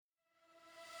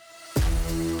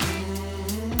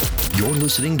You're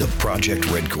listening to Project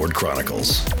Redcord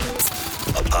Chronicles,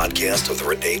 a podcast of the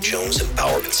Renee Jones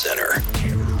Empowerment Center.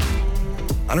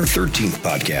 On her 13th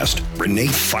podcast, Renee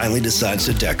finally decides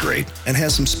to decorate and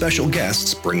has some special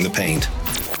guests bring the paint.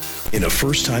 In a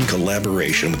first-time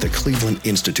collaboration with the Cleveland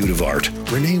Institute of Art,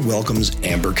 Renee welcomes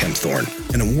Amber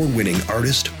Kempthorne, an award-winning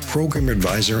artist, program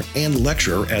advisor, and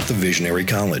lecturer at the Visionary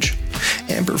College.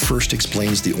 Amber first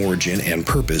explains the origin and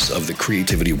purpose of the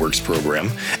Creativity Works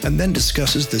program, and then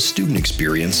discusses the student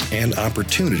experience and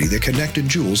opportunity that connected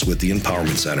Jules with the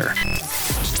Empowerment Center.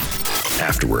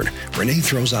 Afterward, Renee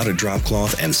throws out a drop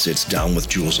cloth and sits down with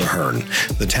Jules Ahern,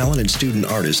 the talented student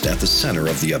artist at the center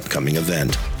of the upcoming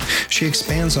event. She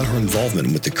expands on her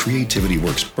involvement with the Creativity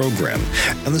Works program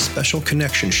and the special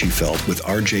connection she felt with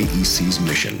RJEC's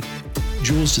mission.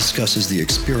 Jules discusses the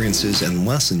experiences and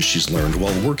lessons she's learned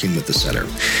while working with the center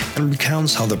and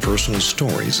recounts how the personal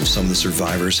stories of some of the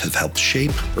survivors have helped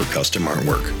shape her custom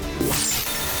artwork.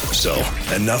 So,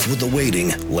 enough with the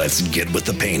waiting, let's get with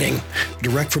the painting.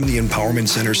 Direct from the Empowerment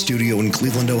Center studio in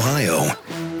Cleveland, Ohio,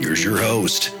 here's your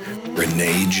host,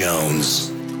 Renee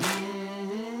Jones.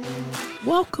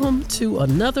 Welcome to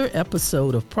another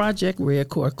episode of Project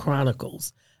Redcord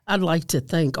Chronicles. I'd like to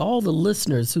thank all the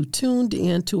listeners who tuned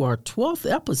in to our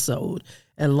 12th episode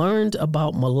and learned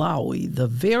about Malawi, the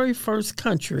very first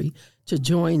country to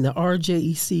join the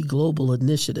RJEC Global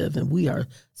Initiative, and we are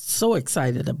so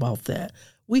excited about that.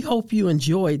 We hope you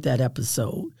enjoyed that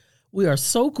episode. We are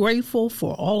so grateful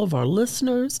for all of our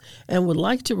listeners and would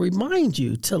like to remind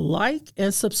you to like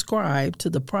and subscribe to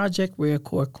the Project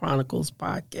Redcord Chronicles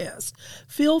podcast.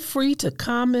 Feel free to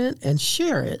comment and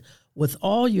share it with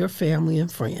all your family and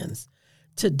friends.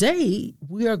 Today,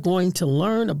 we are going to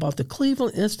learn about the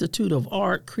Cleveland Institute of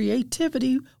Art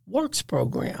Creativity Works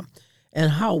program and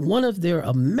how one of their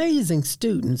amazing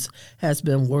students has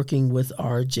been working with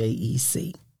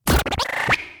RJEC.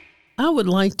 I would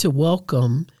like to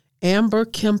welcome Amber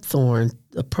Kempthorne,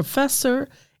 a professor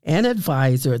and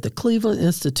advisor at the Cleveland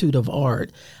Institute of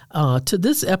Art, to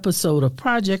this episode of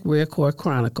Project Redcord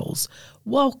Chronicles.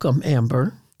 Welcome,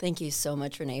 Amber. Thank you so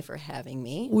much, Renee, for having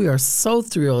me. We are so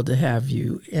thrilled to have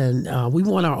you, and we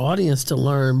want our audience to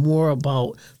learn more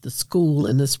about the school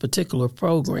and this particular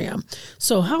program.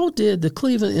 So how did the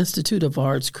Cleveland Institute of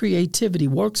Art's Creativity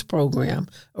Works program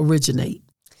originate?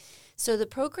 So the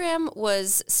program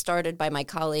was started by my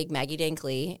colleague, Maggie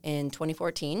Dankley, in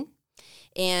 2014,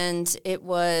 and it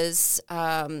was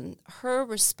her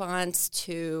response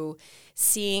to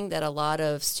seeing that a lot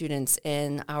of students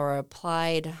in our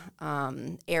applied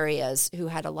areas who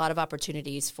had a lot of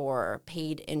opportunities for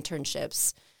paid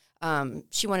internships,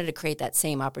 she wanted to create that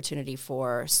same opportunity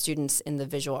for students in the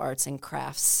visual arts and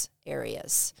crafts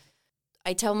areas.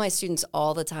 I tell my students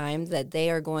all the time that they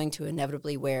are going to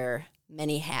inevitably wear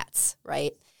many hats,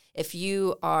 right? If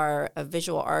you are a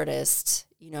visual artist,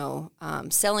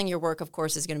 selling your work, of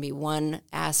course, is going to be one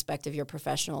aspect of your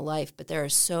professional life, but there are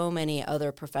so many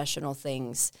other professional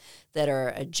things that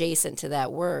are adjacent to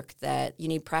that work that you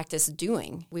need practice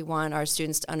doing. We want our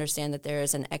students to understand that there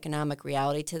is an economic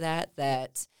reality to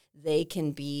that they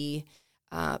can be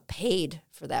paid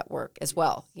for that work as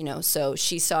well. So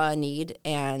she saw a need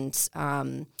and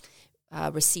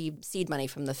received seed money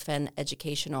from the Fenn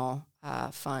Educational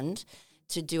Fund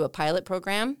to do a pilot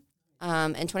program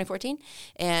in 2014.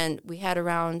 And we had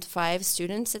around 5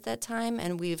 students at that time,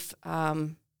 and we've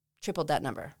tripled that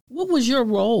number. What was your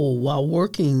role while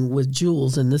working with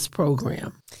Jules in this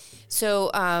program?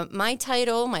 So my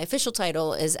official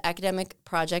title is Academic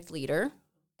Project Leader,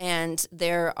 and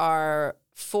there are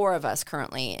 4 of us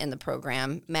currently in the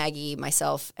program, Maggie,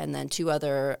 myself, and then 2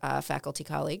 other faculty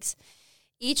colleagues.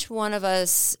 Each one of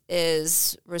us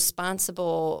is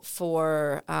responsible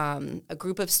for a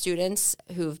group of students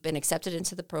who've been accepted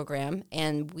into the program,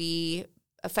 and we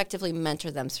effectively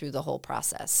mentor them through the whole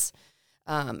process.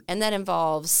 And that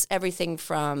involves everything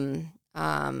from,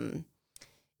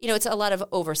 it's a lot of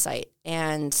oversight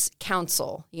and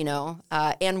counsel,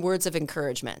 and words of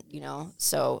encouragement,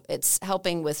 So it's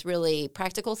helping with really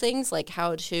practical things like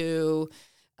how to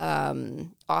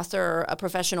author a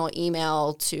professional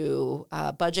email, to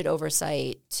budget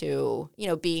oversight, to,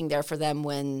 being there for them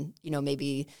when,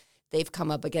 maybe they've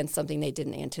come up against something they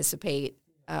didn't anticipate,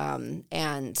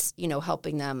 and,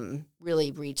 helping them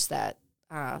really reach that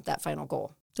final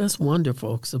goal. That's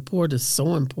wonderful. Support is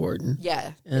so important.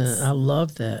 Yeah. And I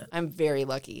love that. I'm very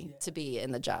lucky to be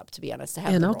in the job, to be honest, to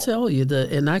have And the I'll role. tell you,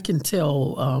 and I can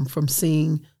tell from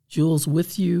seeing Jules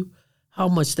with you how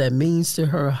much that means to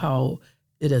her, how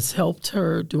it has helped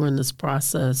her during this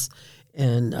process,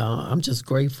 and I'm just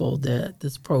grateful that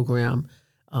this program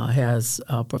has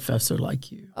a professor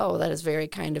like you. Oh, that is very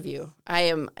kind of you.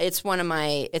 It's one of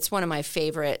my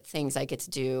favorite things I get to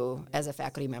do as a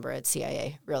faculty member at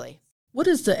CIA, really. What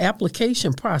is the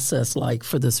application process like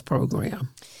for this program?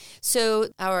 So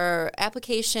our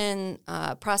application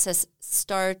process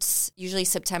starts usually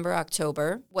September,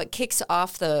 October. What kicks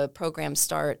off the program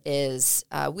start is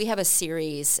we have a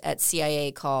series at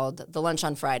CIA called The Lunch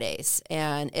on Fridays,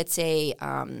 and it's a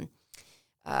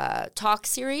talk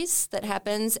series that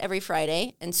happens every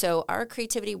Friday. And so our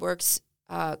Creativity Works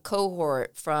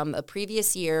cohort from a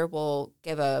previous year will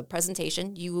give a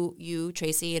presentation. You,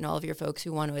 Tracy, and all of your folks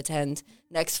who want to attend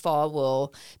next fall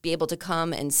will be able to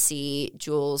come and see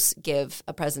Jules give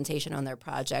a presentation on their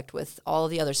project with all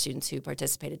of the other students who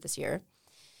participated this year.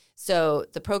 So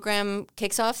the program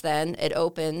kicks off then, it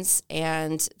opens,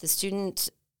 and the students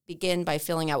begin by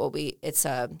filling out it's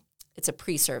a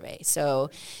pre-survey. So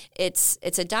it's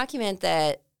a document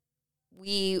that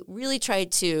we really try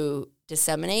to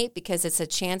disseminate because it's a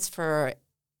chance for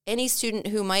any student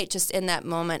who might just in that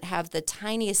moment have the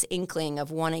tiniest inkling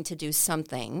of wanting to do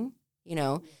something,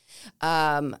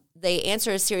 they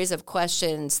answer a series of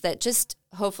questions that just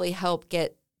hopefully help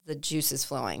get the juices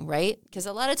flowing, right? Because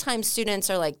a lot of times students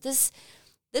are like, this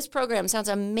program sounds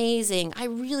amazing. I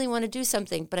really want to do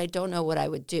something, but I don't know what I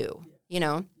would do,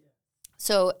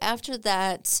 So after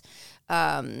that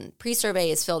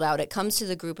pre-survey is filled out, it comes to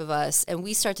the group of us, and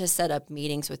we start to set up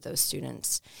meetings with those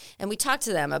students. And we talk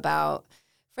to them about,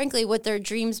 frankly, what their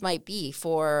dreams might be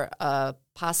for a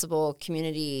possible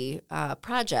community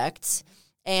project.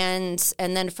 And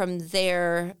then from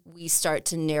there, we start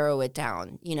to narrow it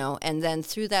down, And then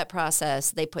through that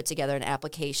process, they put together an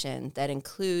application that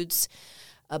includes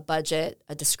a budget,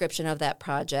 a description of that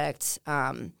project,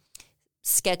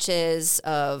 sketches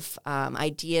of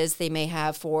ideas they may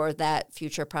have for that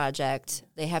future project.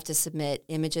 They have to submit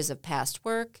images of past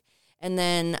work. And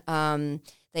then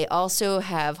they also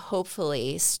have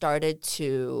hopefully started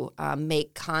to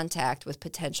make contact with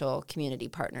potential community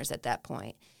partners at that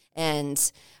point.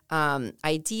 And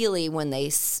ideally, when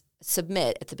they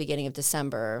submit at the beginning of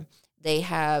December, they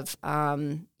have,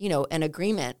 an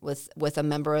agreement with a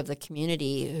member of the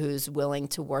community who's willing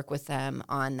to work with them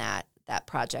on that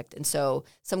project. And so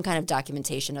some kind of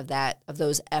documentation of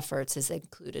those efforts is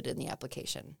included in the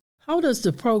application. How does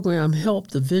the program help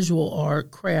the visual art,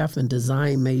 craft, and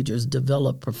design majors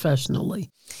develop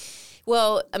professionally?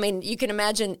 Well, I mean, you can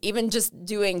imagine even just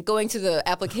going through the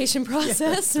application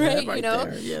process, right?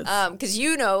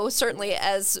 Because certainly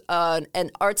as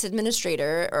an arts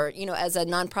administrator or, as a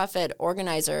nonprofit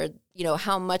organizer,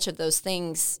 how much of those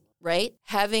things, right?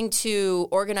 Having to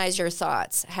organize your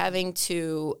thoughts, having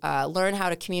to learn how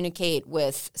to communicate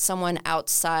with someone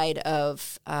outside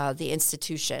of the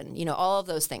institution, all of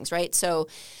those things, right? So,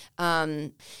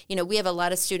 we have a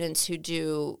lot of students who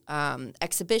do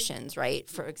exhibitions, right?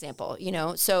 For example,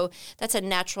 so that's a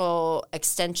natural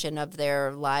extension of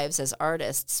their lives as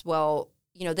artists. Well,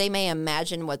 they may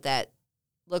imagine what that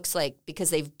looks like because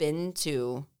they've been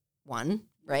to one,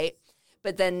 right?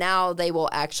 But then now they will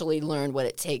actually learn what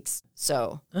it takes.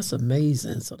 So that's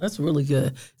amazing. So that's really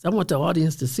good. So I want the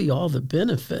audience to see all the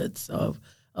benefits of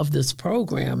this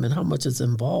program and how much is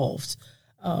involved.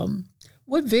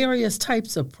 What various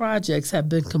types of projects have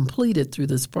been completed through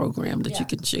this program that you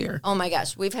can share? Oh my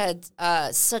gosh, we've had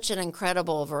such an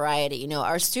incredible variety.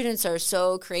 Our students are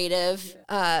so creative.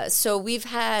 So we've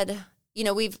had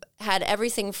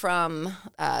everything from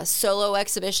solo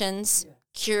exhibitions,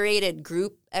 curated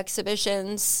group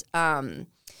exhibitions,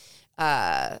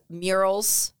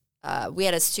 murals. We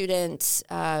had a student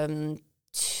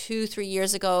 2-3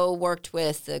 years ago worked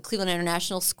with the Cleveland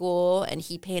International School, and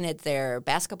he painted their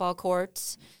basketball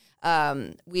courts.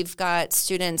 We've got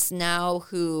students now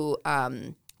who,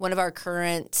 one of our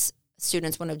current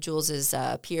students, one of Jules's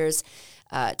peers,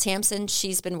 Tamsin,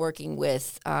 she's been working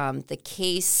with the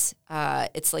CASE.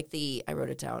 It's like I wrote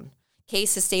it down.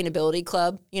 CASE Sustainability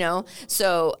Club,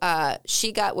 So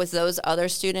she got with those other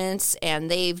students,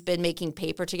 and they've been making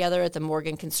paper together at the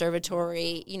Morgan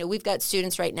Conservatory. We've got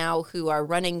students right now who are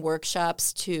running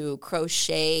workshops to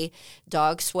crochet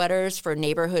dog sweaters for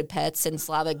neighborhood pets in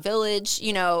Slavic Village.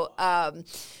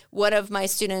 One of my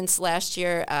students last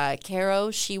year, Caro,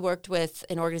 she worked with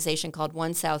an organization called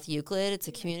One South Euclid. It's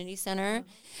a community center.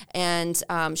 And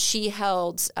she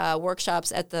held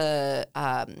workshops at the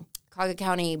Cuyahoga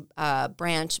County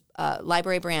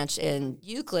library branch in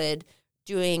Euclid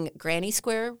doing Granny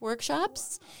Square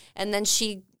workshops. And then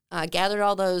she gathered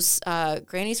all those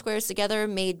Granny Squares together,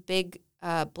 made big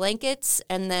blankets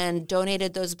and then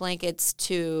donated those blankets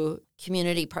to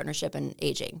community partnership and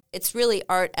aging. It's really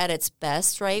art at its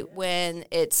best, right? When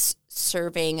it's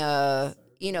serving a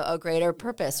greater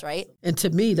purpose, right? And to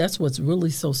me, that's what's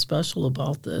really so special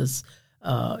about this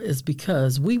is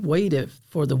because we waited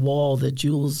for the wall that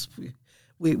Jules,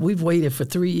 we've waited for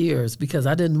 3 years because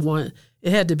I didn't want,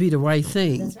 it had to be the right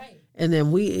thing. That's right. And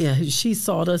then she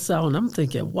sought us out, and I'm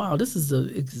thinking, wow, this is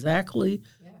exactly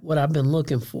what I've been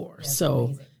looking for. That's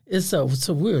so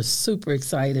we're super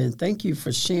excited. And thank you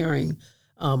for sharing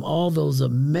all those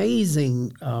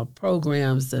amazing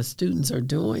programs that students are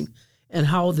doing and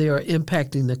how they're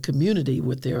impacting the community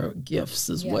with their gifts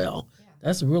as well. Yeah.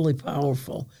 That's really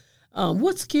powerful.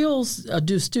 What skills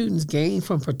do students gain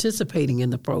from participating in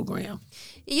the program?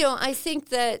 I think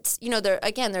that,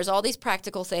 there's all these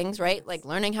practical things, right? Like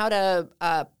learning how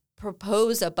to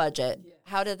propose a budget,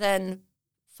 how to then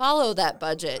follow that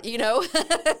budget,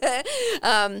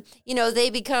 they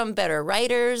become better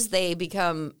writers. They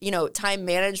become, time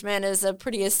management is a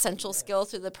pretty essential skill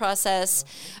through the process.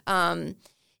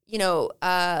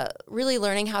 Really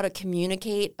learning how to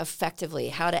communicate effectively,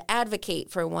 how to advocate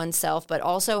for oneself, but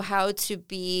also how to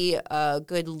be a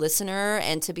good listener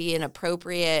and to be an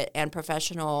appropriate and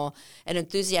professional and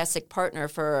enthusiastic partner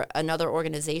for another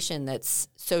organization that's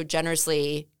so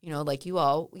generously, like you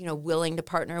all, willing to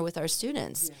partner with our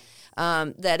students.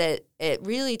 Yeah. That it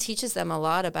really teaches them a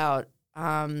lot about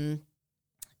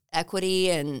equity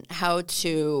and how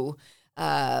to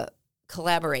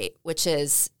collaborate, which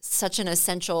is such an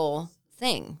essential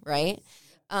thing, right?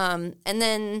 And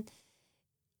then,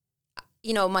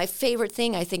 my favorite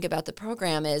thing I think about the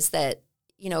program is that,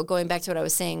 going back to what I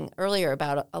was saying earlier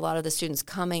about a lot of the students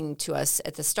coming to us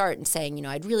at the start and saying,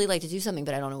 I'd really like to do something,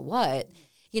 but I don't know what,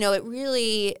 it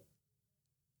really,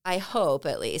 I hope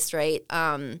at least, right,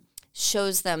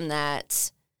 shows them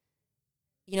that,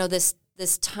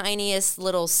 this tiniest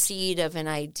little seed of an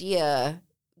idea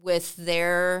with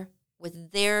their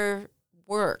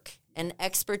work and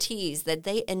expertise that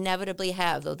they inevitably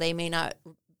have, though they may not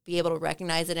be able to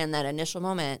recognize it in that initial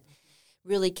moment,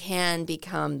 really can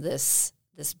become this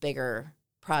bigger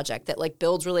project that like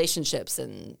builds relationships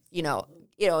and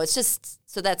it's just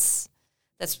so that's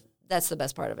the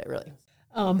best part of it, really.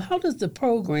 How does the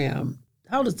program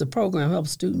help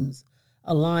students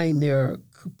align their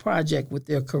project with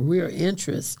their career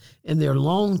interests and their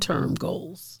long-term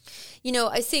goals?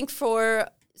 I think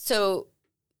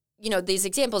these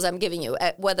examples I'm giving you,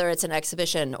 whether it's an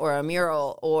exhibition or a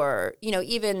mural or,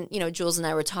 even, Jules and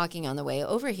I were talking on the way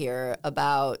over here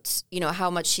about, how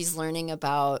much she's learning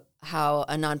about how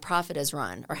a nonprofit is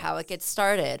run or how it gets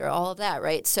started or all of that,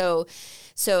 right? So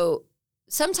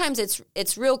sometimes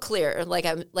it's real clear, like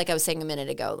I was saying a minute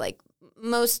ago, like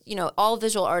most, all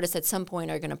visual artists at some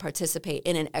point are going to participate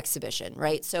in an exhibition,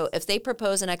 right? So if they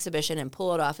propose an exhibition and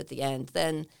pull it off at the end,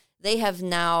 then they have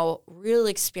now real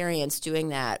experience doing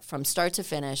that from start to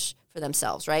finish for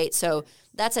themselves, right? So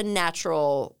that's a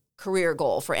natural career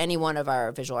goal for any one of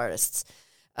our visual artists.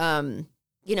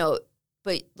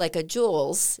 But like a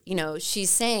Jules,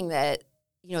 she's saying that,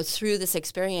 through this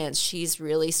experience, she's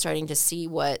really starting to see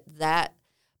what that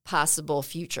possible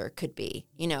future could be,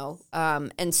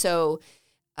 and so,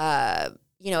 at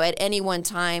any one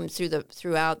time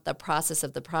throughout the process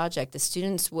of the project, the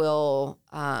students will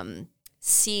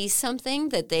see something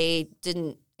that they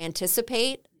didn't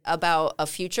anticipate about a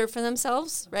future for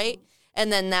themselves, right?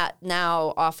 And then that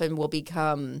now often will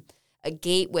become a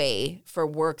gateway for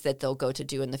work that they'll go to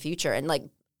do in the future. And like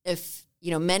if,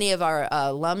 many of our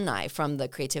alumni from the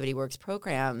Creativity Works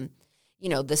program,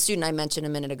 the student I mentioned a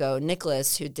minute ago,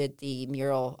 Nicholas, who did the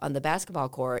mural on the basketball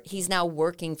court, he's now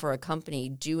working for a company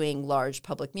doing large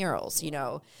public murals,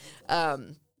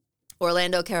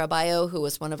 Orlando Caraballo, who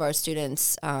was one of our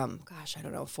students, 4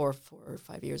 or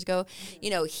 5 years ago,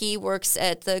 he works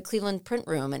at the Cleveland Print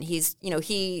Room, and he's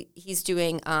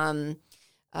doing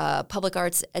public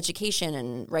arts education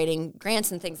and writing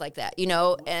grants and things like that,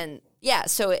 and yeah,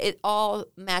 so it all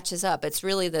matches up. It's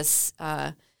really this,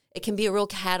 it can be a real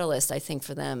catalyst, I think,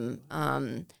 for them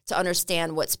to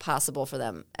understand what's possible for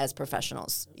them as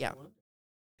professionals. Yeah.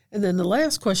 And then the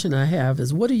last question I have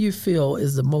is, what do you feel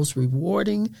is the most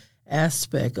rewarding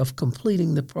aspect of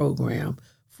completing the program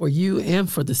for you and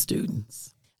for the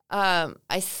students? I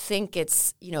think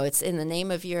it's in the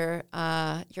name of your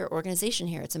organization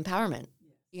here. It's empowerment.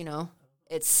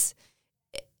 It's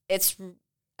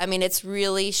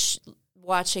really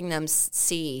watching them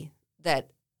see that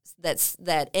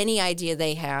any idea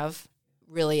they have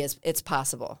really it's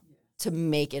possible to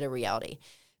make it a reality.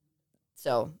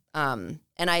 So, and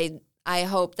I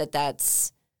hope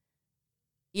that's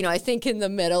I think in the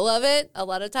middle of it, a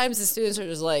lot of times the students are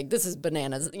just like, this is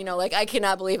bananas. Like, I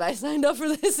cannot believe I signed up for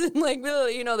this and like,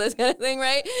 this kind of thing,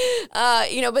 right?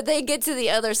 But they get to the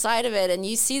other side of it and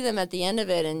you see them at the end of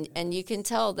it and you can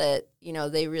tell that,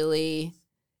 they really,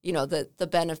 the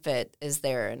benefit is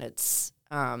there and it's,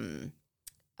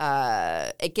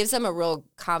 it gives them a real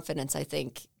confidence, I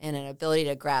think, and an ability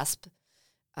to grasp,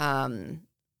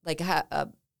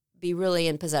 be really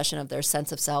in possession of their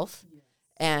sense of self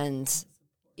and,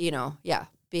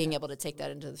 being able to take that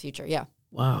into the future. Yeah.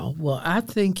 Wow. Well, I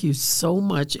thank you so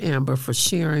much, Amber, for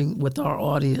sharing with our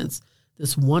audience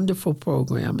this wonderful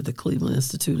program at the Cleveland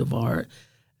Institute of Art.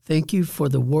 Thank you for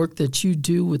the work that you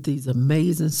do with these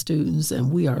amazing students.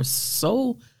 And we are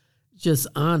so just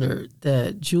honored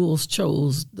that Jules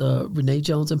chose the Renee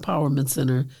Jones Empowerment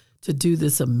Center to do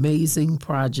this amazing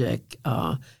project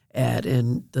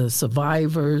and the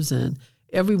survivors and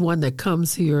everyone that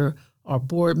comes here, our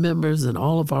board members and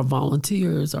all of our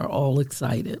volunteers are all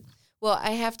excited. Well,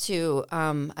 I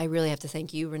really have to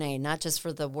thank you, Renee, not just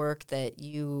for the work that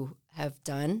you have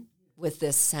done with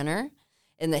this center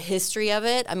and the history of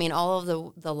it. I mean, all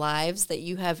of the lives that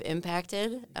you have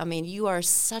impacted. I mean, you are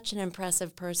such an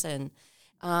impressive person.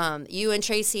 You and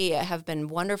Tracy have been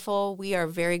wonderful. We are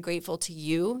very grateful to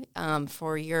you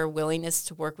for your willingness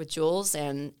to work with Jules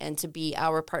and to be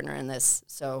our partner in this.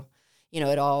 So,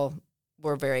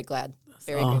 we're very glad.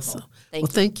 Very awesome. Grateful.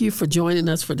 Thank you for joining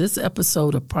us for this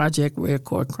episode of Project Red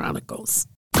Cord Chronicles.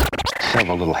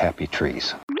 Several little happy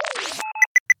trees.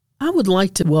 I would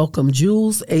like to welcome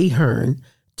Jules Ahern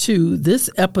to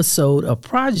this episode of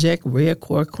Project Red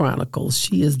Cord Chronicles.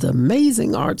 She is the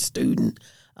amazing art student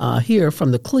here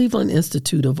from the Cleveland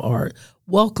Institute of Art.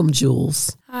 Welcome,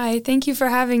 Jules. Hi, thank you for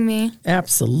having me.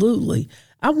 Absolutely.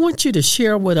 I want you to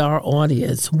share with our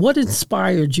audience what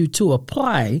inspired you to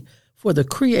apply for the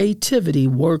Creativity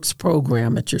Works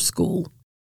program at your school.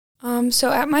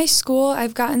 So at my school,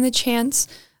 I've gotten the chance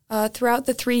throughout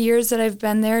the 3 years that I've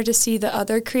been there to see the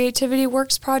other Creativity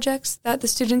Works projects that the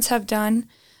students have done.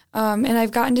 And I've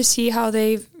gotten to see how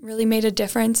they've really made a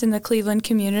difference in the Cleveland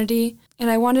community. And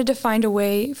I wanted to find a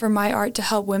way for my art to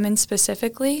help women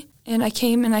specifically. And I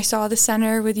came and I saw the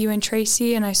center with you and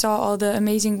Tracy, and I saw all the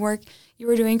amazing work you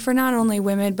were doing for not only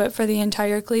women, but for the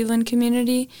entire Cleveland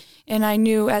community. And I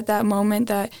knew at that moment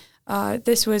that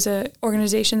this was an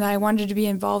organization that I wanted to be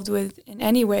involved with in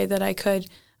any way that I could.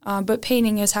 But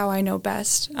painting is how I know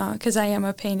best because I am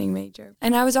a painting major.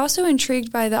 And I was also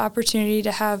intrigued by the opportunity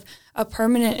to have a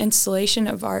permanent installation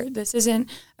of art. This isn't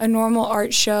a normal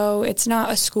art show. It's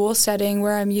not a school setting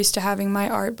where I'm used to having my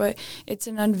art, but it's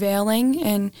an unveiling,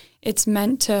 and it's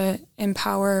meant to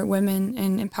empower women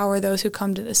and empower those who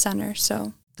come to the center.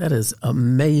 So that is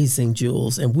amazing,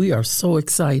 Jules. And we are so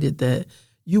excited that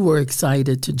you were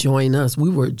excited to join us. We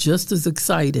were just as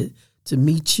excited to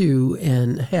meet you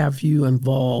and have you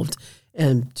involved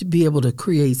and to be able to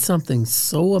create something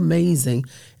so amazing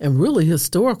and really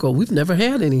historical. We've never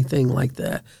had anything like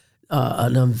that,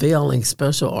 an unveiling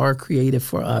special art created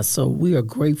for us. So we are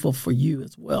grateful for you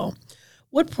as well.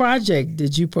 What project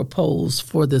did you propose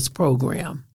for this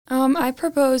program? I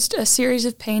proposed a series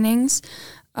of paintings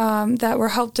that were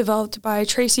helped developed by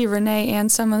Tracy, Renee,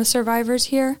 and some of the survivors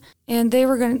here. And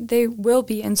they will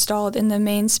be installed in the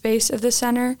main space of the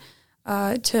center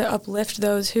to uplift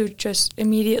those who just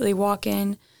immediately walk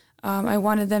in. I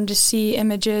wanted them to see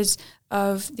images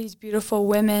of these beautiful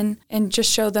women and just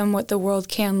show them what the world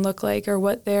can look like or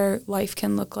what their life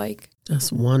can look like.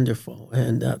 That's wonderful.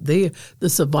 And the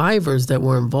survivors that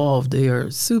were involved, they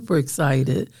are super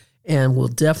excited and will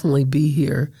definitely be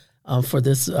here for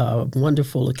this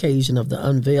wonderful occasion of the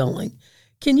unveiling.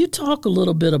 Can you talk a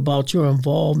little bit about your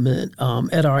involvement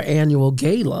at our annual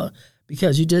gala?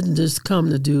 Because you didn't just come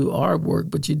to do artwork,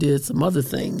 but you did some other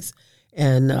things.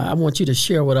 And I want you to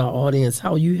share with our audience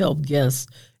how you helped guests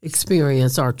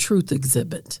experience our Truth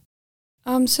exhibit.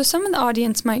 So some of the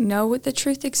audience might know what the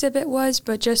Truth exhibit was,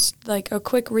 but just like a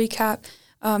quick recap,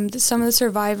 some of the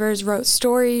survivors wrote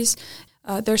stories,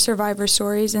 their survivor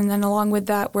stories, and then along with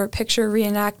that were picture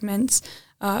reenactments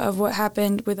of what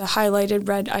happened with a highlighted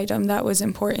red item that was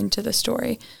important to the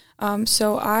story.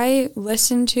 So I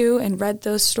listened to and read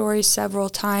those stories several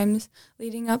times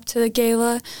leading up to the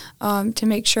gala to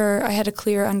make sure I had a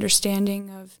clear understanding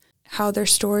of how their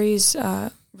stories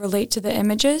relate to the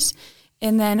images.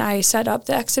 And then I set up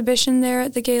the exhibition there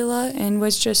at the gala and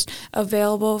was just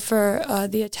available for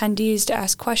the attendees to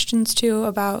ask questions to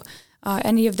about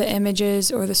any of the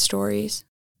images or the stories.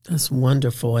 That's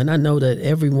wonderful. And I know that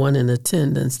everyone in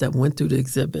attendance that went through the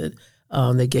exhibit,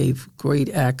 they gave great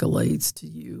accolades to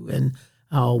you and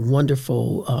how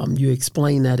wonderful you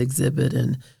explained that exhibit.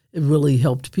 And it really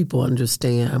helped people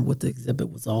understand what the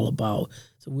exhibit was all about.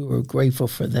 So we were grateful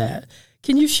for that.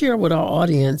 Can you share with our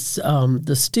audience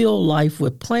the Still Life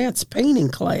with Plants painting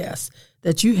class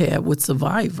that you had with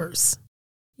survivors?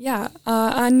 Yeah,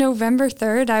 on November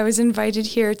 3rd, I was invited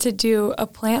here to do a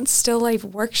Plant Still Life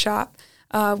workshop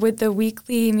with the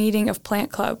weekly meeting of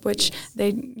Plant Club, which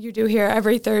you do here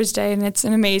every Thursday, and it's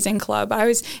an amazing club. I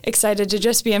was excited to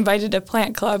just be invited to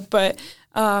Plant Club, but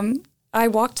I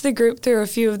walked the group through a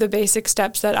few of the basic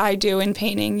steps that I do in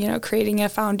painting, creating a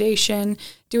foundation,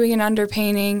 doing an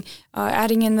underpainting,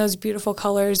 adding in those beautiful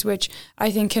colors, which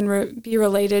I think can be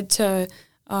related to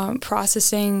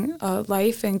processing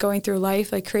life and going through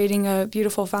life, like creating a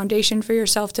beautiful foundation for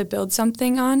yourself to build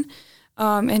something on.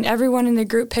 And everyone in the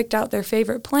group picked out their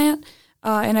favorite plant,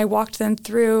 and I walked them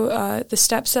through the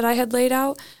steps that I had laid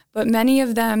out. But many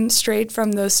of them strayed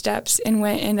from those steps and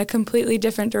went in a completely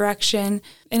different direction.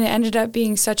 And it ended up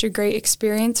being such a great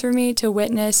experience for me to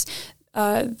witness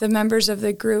the members of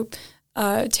the group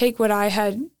take what I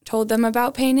had told them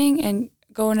about painting and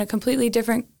go in a completely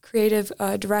different creative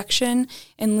direction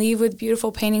and leave with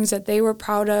beautiful paintings that they were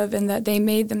proud of and that they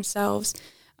made themselves.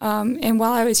 And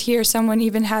while I was here, someone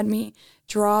even had me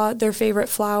draw their favorite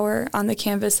flower on the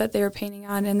canvas that they were painting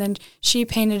on, and then she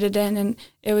painted it in, and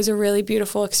it was a really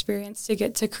beautiful experience to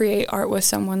get to create art with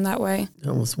someone that way.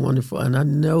 That was wonderful, and I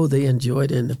know they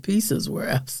enjoyed it, and the pieces were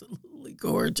absolutely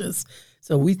gorgeous.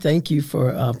 So we thank you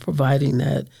for providing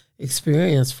that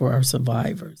experience for our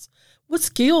survivors. What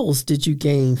skills did you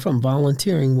gain from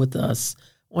volunteering with us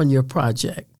on your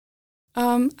project?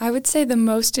 I would say the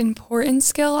most important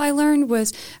skill I learned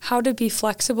was how to be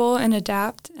flexible and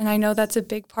adapt. And I know that's a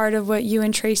big part of what you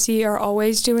and Tracy are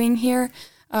always doing here.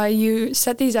 You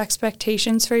set these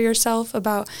expectations for yourself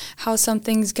about how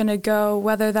something's going to go,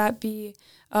 whether that be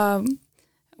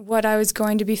what I was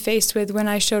going to be faced with when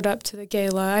I showed up to the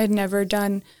gala. I had never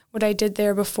done what I did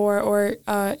there before or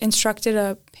instructed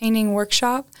a painting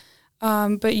workshop.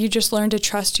 But you just learn to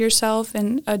trust yourself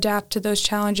and adapt to those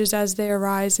challenges as they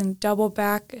arise and double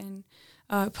back and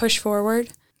push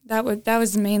forward. That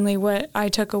was mainly what I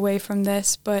took away from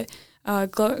this. But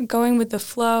going with the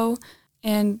flow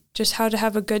and just how to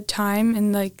have a good time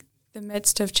in the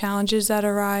midst of challenges that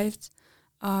arrived,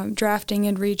 drafting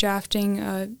and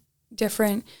redrafting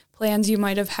different plans you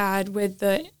might have had with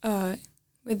the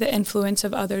influence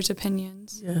of others'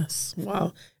 opinions. Yes,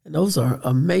 wow. And those are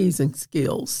amazing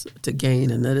skills to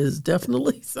gain, and that is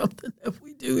definitely something that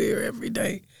we do here every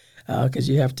day because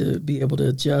you have to be able to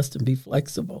adjust and be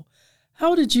flexible.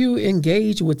 How did you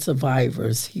engage with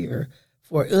survivors here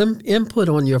for input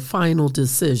on your final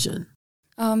decision?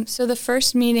 So the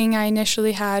first meeting I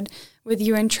initially had with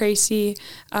you and Tracy,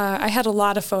 I had a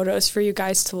lot of photos for you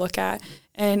guys to look at.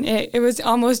 And it was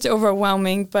almost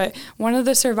overwhelming, but one of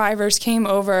the survivors came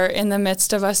over in the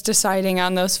midst of us deciding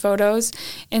on those photos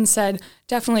and said,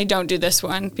 definitely don't do this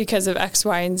one because of X,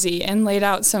 Y, and Z, and laid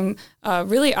out some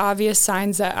really obvious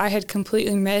signs that I had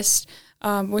completely missed,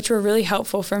 which were really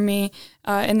helpful for me.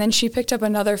 And then she picked up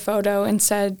another photo and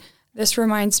said, this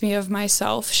reminds me of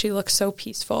myself. She looks so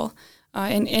peaceful.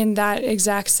 And in that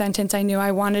exact sentence, I knew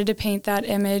I wanted to paint that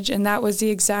image, and that was the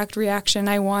exact reaction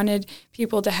I wanted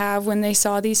people to have when they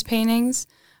saw these paintings.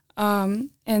 And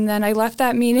then I left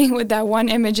that meeting with that one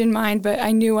image in mind, but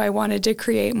I knew I wanted to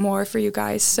create more for you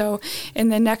guys. So in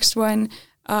the next one,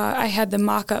 I had the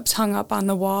mock-ups hung up on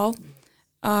the wall.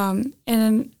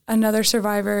 And another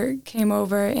survivor came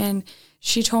over, and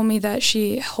she told me that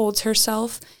she holds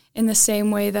herself in the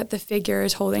same way that the figure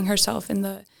is holding herself in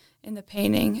the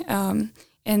painting.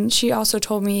 And she also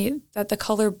told me that the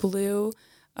color blue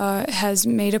has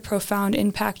made a profound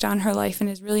impact on her life and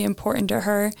is really important to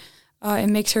her. It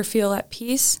makes her feel at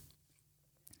peace.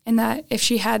 And that if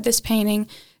she had this painting,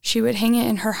 she would hang it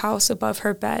in her house above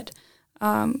her bed,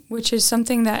 which is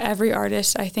something that every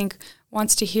artist, I think,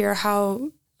 wants to hear how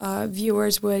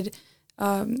viewers would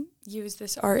use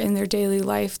this art in their daily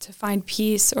life to find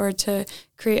peace or to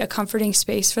create a comforting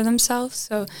space for themselves.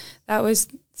 So that was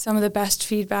some of the best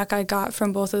feedback I got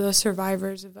from both of those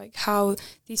survivors of how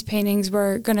these paintings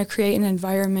were going to create an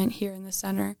environment here in the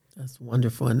center. That's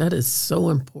wonderful. And that is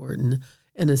so important.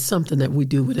 And it's something that we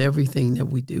do with everything that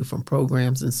we do from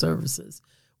programs and services,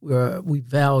 where we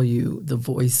value the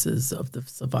voices of the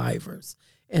survivors.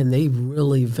 And they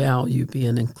really value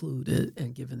being included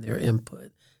and giving their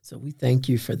input. So we thank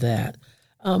you for that.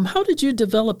 How did you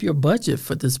develop your budget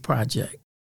for this project?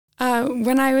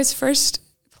 When I was first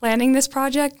planning this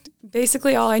project,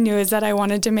 basically all I knew is that I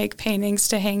wanted to make paintings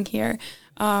to hang here.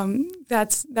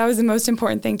 That was the most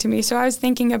important thing to me. So I was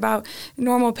thinking about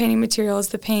normal painting materials,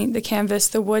 the paint, the canvas,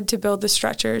 the wood to build the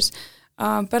stretchers.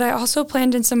 But I also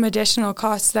planned in some additional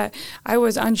costs that I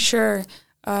was unsure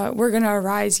were going to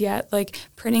arise yet, like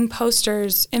printing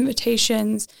posters,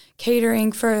 invitations,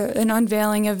 catering for an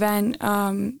unveiling event,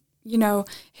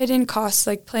 hidden costs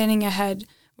like planning ahead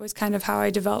was kind of how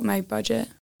I developed my budget.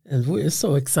 And it's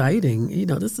so exciting.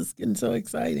 This is getting so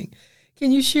exciting.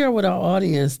 Can you share with our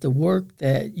audience the work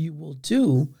that you will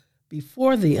do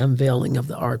before the unveiling of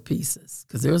the art pieces?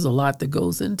 Because there's a lot that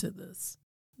goes into this.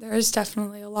 There is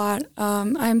definitely a lot.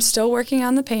 I'm still working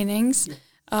on the paintings.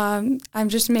 I'm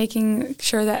just making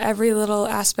sure that every little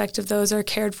aspect of those are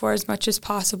cared for as much as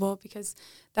possible because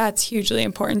that's hugely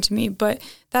important to me. But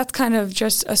that's kind of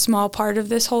just a small part of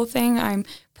this whole thing. I'm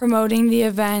promoting the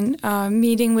event,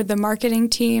 meeting with the marketing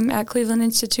team at Cleveland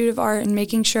Institute of Art and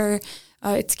making sure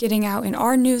it's getting out in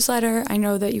our newsletter. I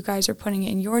know that you guys are putting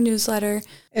it in your newsletter.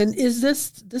 And is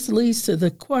this leads to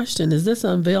the question, is this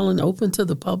unveiling open to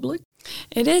the public?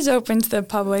 It is open to the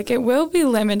public. It will be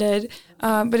limited,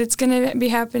 but it's going to be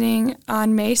happening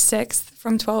on May 6th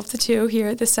from 12 to 2 here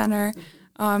at the center.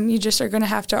 You just are going to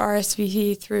have to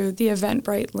RSVP through the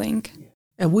Eventbrite link.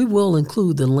 And we will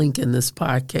include the link in this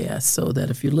podcast so that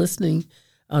if you're listening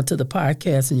to the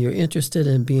podcast and you're interested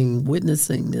in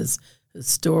witnessing this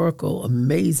historical,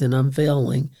 amazing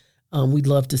unveiling, we'd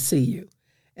love to see you.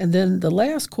 And then the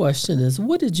last question is,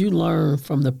 what did you learn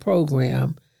from the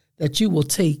program that you will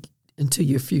take into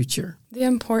your future? The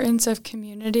importance of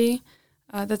community.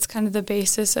 That's kind of the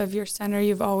basis of your center.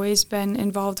 You've always been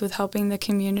involved with helping the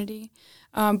community.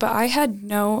 But I had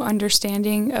no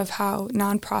understanding of how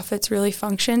nonprofits really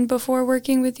function before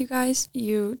working with you guys.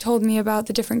 You told me about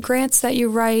the different grants that you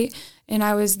write, and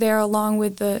I was there along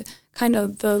with the kind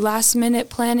of the last minute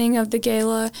planning of the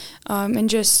gala, and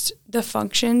just the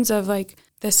functions of like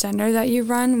the center that you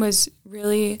run was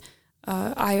really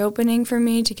eye-opening for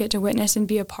me to get to witness and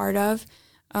be a part of.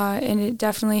 And it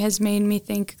definitely has made me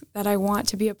think that I want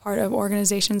to be a part of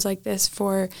organizations like this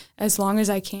for as long as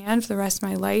I can, for the rest of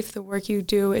my life. The work you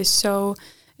do is so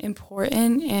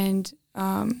important, and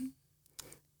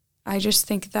I just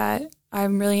think that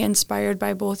I'm really inspired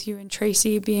by both you and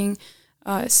Tracy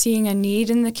seeing a need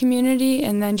in the community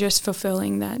and then just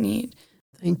fulfilling that need.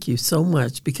 Thank you so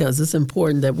much, because it's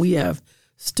important that we have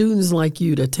students like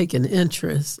you to take an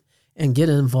interest and get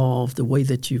involved the way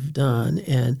that you've done.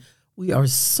 And we are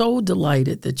so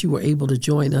delighted that you were able to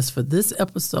join us for this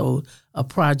episode of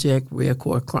Project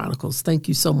RJEC Chronicles. Thank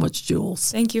you so much,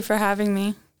 Jules. Thank you for having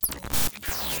me.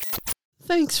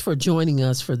 Thanks for joining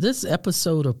us for this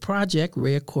episode of Project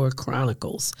RJEC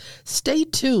Chronicles. Stay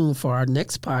tuned for our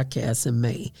next podcast in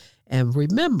May. And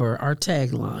remember our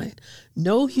tagline,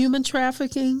 no human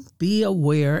trafficking, be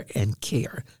aware and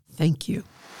care. Thank you.